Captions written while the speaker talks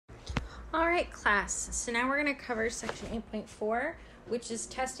All right, class. So now we're going to cover section 8.4, which is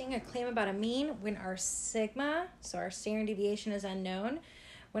testing a claim about a mean when our sigma, so our standard deviation, is unknown.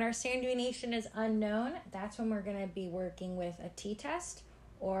 When our standard deviation is unknown, that's when we're going to be working with a t-test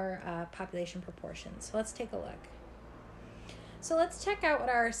or population proportion. So let's take a look. So let's check out what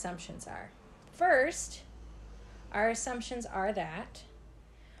our assumptions are. First, our assumptions are that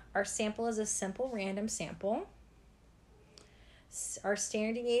our sample is a simple random sample. Our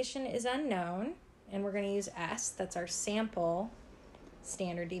standard deviation is unknown, and we're going to use S, that's our sample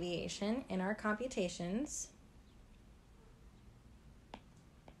standard deviation, in our computations.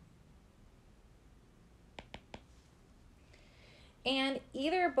 And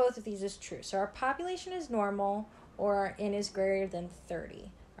either or both of these is true. So our population is normal, or our N is greater than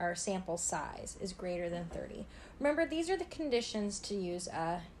 30. Our sample size is greater than 30. Remember, these are the conditions to use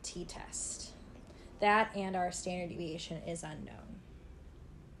a t-test. That and our standard deviation is unknown.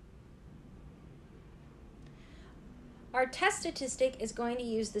 Our test statistic is going to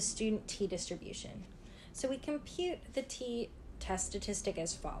use the student t-distribution. So we compute the t-test statistic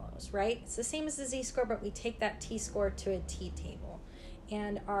as follows, right? It's the same as the z-score, but we take that t-score to a t-table.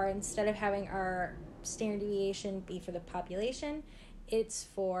 And instead of having our standard deviation be for the population, it's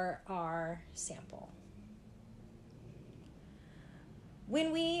for our sample.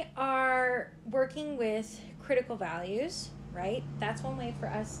 When we are working with critical values, right, that's one way for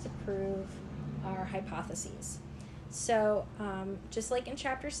us to prove our hypotheses. So just like in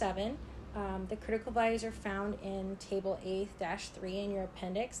Chapter 7, the critical values are found in Table A-3 in your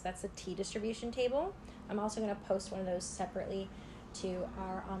appendix. That's the t-distribution table. I'm also going to post one of those separately to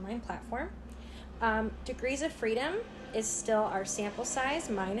our online platform. Degrees of freedom is still our sample size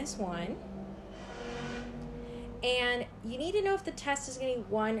minus 1. And you need to know if the test is going to be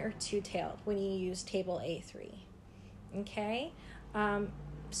one or two-tailed when you use Table A3, okay?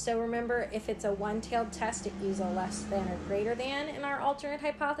 So remember, if it's a one-tailed test, it uses a less than or greater than in our alternate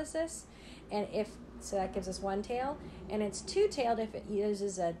hypothesis, and so that gives us one tail, and it's two-tailed if it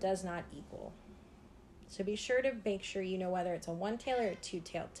uses a does not equal. So be sure to make sure you know whether it's a one-tailed or a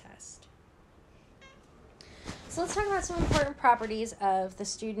two-tailed test. So let's talk about some important properties of the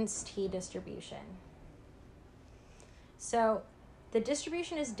student's t-distribution. So the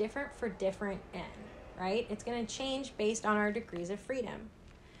distribution is different for different n, right? It's going to change based on our degrees of freedom.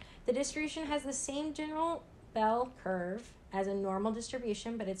 The distribution has the same general bell curve as a normal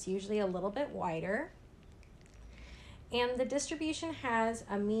distribution, but it's usually a little bit wider. And the distribution has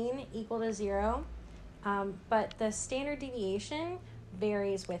a mean equal to 0, but the standard deviation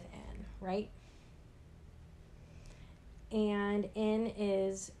varies with n, right? And n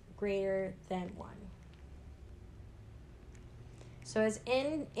is greater than 1. So as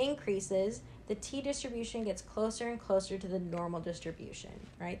n increases, the t-distribution gets closer and closer to the normal distribution,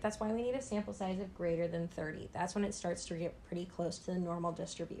 right? That's why we need a sample size of greater than 30. That's when it starts to get pretty close to the normal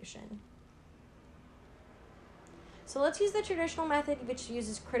distribution. So let's use the traditional method, which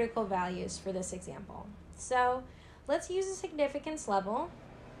uses critical values for this example. So let's use a significance level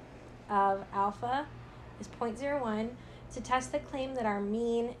of alpha is 0.01 to test the claim that our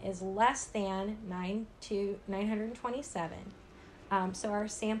mean is less than 927. So our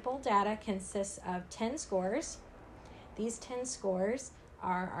sample data consists of 10 scores. These 10 scores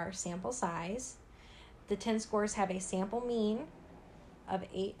are our sample size. The 10 scores have a sample mean of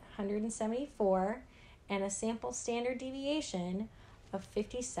 874 and a sample standard deviation of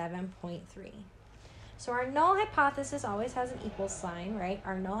 57.3. So our null hypothesis always has an equal sign, right?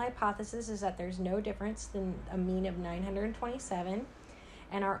 Our null hypothesis is that there's no difference than a mean of 927.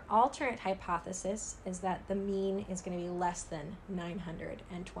 And our alternate hypothesis is that the mean is going to be less than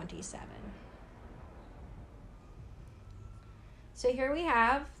 927. So here we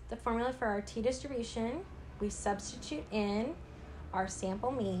have the formula for our t-distribution. We substitute in our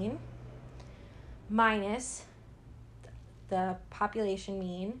sample mean minus the population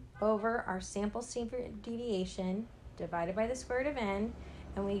mean over our sample standard deviation divided by the square root of n,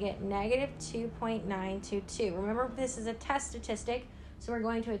 and we get negative 2.922. Remember, this is a test statistic, so we're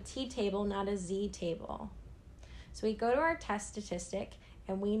going to a t-table, not a z-table. So we go to our test statistic,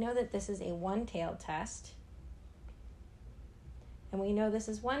 and we know that this is a one-tailed test. And we know this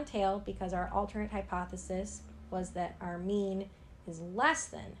is one-tailed because our alternate hypothesis was that our mean is less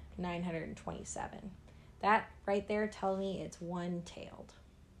than 927. That right there tells me it's one-tailed.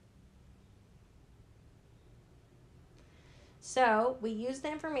 So we use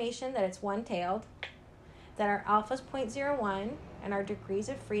the information that it's one-tailed, that our alpha is 0.01, and our degrees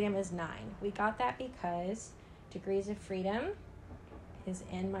of freedom is 9. We got that because degrees of freedom is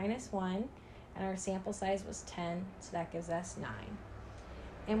n minus 1, and our sample size was 10, so that gives us 9.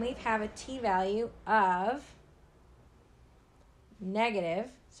 and we have a t-value of negative,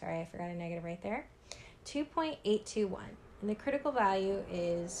 sorry, I forgot a negative right there, 2.821. And the critical value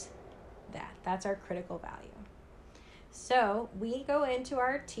is that. That's our critical value. So we go into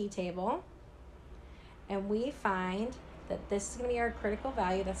our t-table, and we find that this is going to be our critical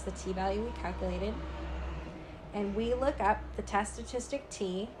value. That's the t-value we calculated. And we look up the test statistic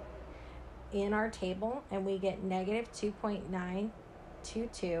t in our table, and we get negative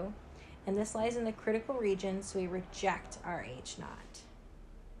 2.922. And this lies in the critical region, so we reject our H naught.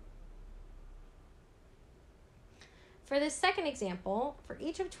 For this second example, for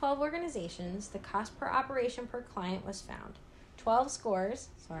each of 12 organizations, the cost per operation per client was found. 12 scores,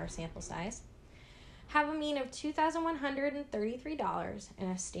 so our sample size, have a mean of $2,133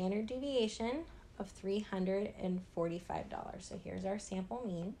 and a standard deviation of $345. So here's our sample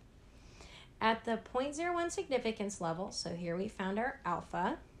mean. At the 0.01 significance level, so here we found our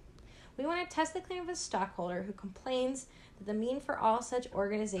alpha, we want to test the claim of a stockholder who complains that the mean for all such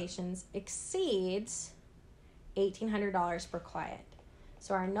organizations exceeds $1,800 per client.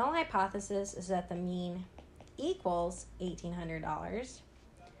 So our null hypothesis is that the mean equals $1,800,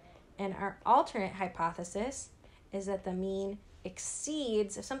 and our alternate hypothesis is that the mean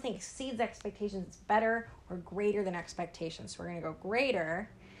exceeds, if something exceeds expectations, it's better or greater than expectations. So we're going to go greater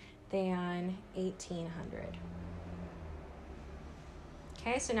than 1,800.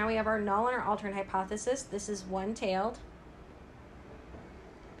 Okay, so now we have our null and our alternate hypothesis. This is one-tailed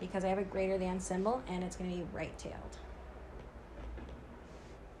because I have a greater than symbol, and it's going to be right-tailed.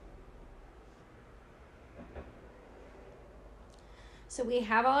 So we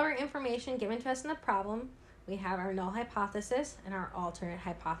have all our information given to us in the problem. We have our null hypothesis and our alternate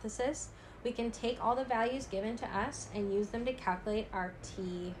hypothesis. We can take all the values given to us and use them to calculate our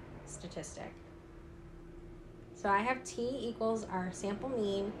t statistic. So I have t equals our sample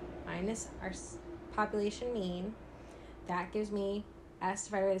mean minus our population mean. That gives me s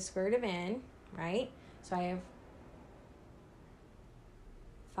divided by the square root of n, right? So I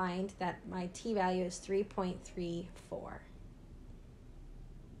find that my t value is 3.34.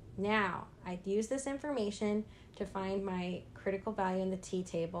 Now, I use this information to find my critical value in the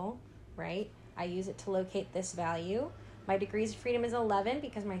t-table, right? I use it to locate this value. My degrees of freedom is 11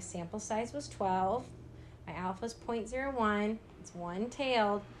 because my sample size was 12. My alpha is 0.01. It's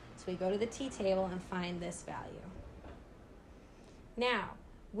one-tailed. So we go to the t-table and find this value. Now,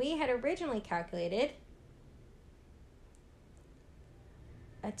 we had originally calculated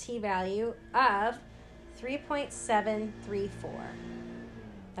a t-value of 3.734.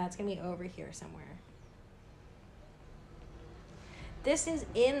 That's going to be over here somewhere. This is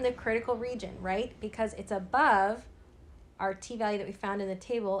in the critical region, right? Because it's above our t-value that we found in the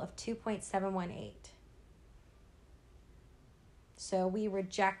table of 2.718. So we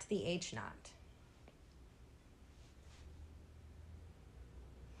reject the H naught.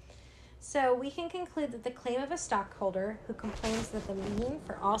 So we can conclude that the claim of a stockholder who complains that the mean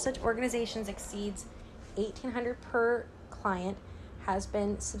for all such organizations exceeds $1,800 per client has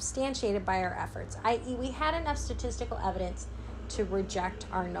been substantiated by our efforts, i.e. we had enough statistical evidence to reject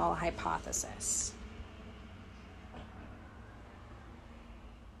our null hypothesis.